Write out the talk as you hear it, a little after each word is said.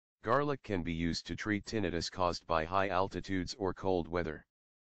Garlic can be used to treat tinnitus caused by high altitudes or cold weather.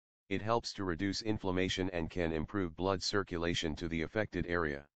 It helps to reduce inflammation and can improve blood circulation to the affected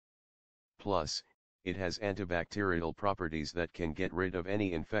area. Plus, it has antibacterial properties that can get rid of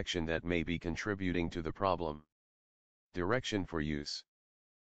any infection that may be contributing to the problem. Direction for use.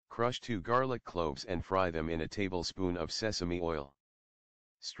 Crush 2 garlic cloves and fry them in a tablespoon of sesame oil.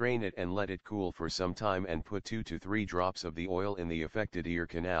 Strain it and let it cool for some time and put 2 to 3 drops of the oil in the affected ear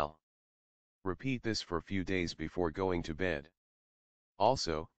canal. Repeat this for few days before going to bed.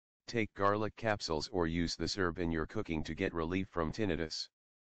 Also, take garlic capsules or use this herb in your cooking to get relief from tinnitus.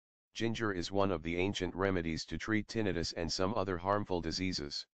 Ginger is one of the ancient remedies to treat tinnitus and some other harmful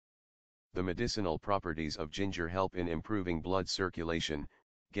diseases. The medicinal properties of ginger help in improving blood circulation,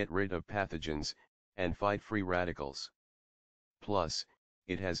 get rid of pathogens, and fight free radicals. Plus,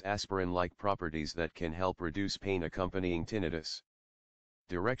 it has aspirin-like properties that can help reduce pain accompanying tinnitus.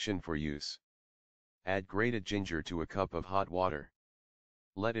 Direction for use. Add grated ginger to a cup of hot water.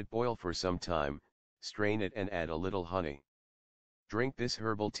 Let it boil for some time, strain it and add a little honey. Drink this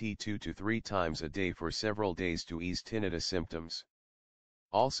herbal tea 2 to 3 times a day for several days to ease tinnitus symptoms.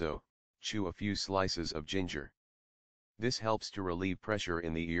 Also, chew a few slices of ginger. This helps to relieve pressure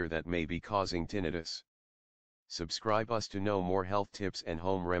in the ear that may be causing tinnitus. Subscribe us to know more health tips and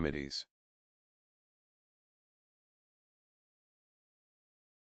home remedies.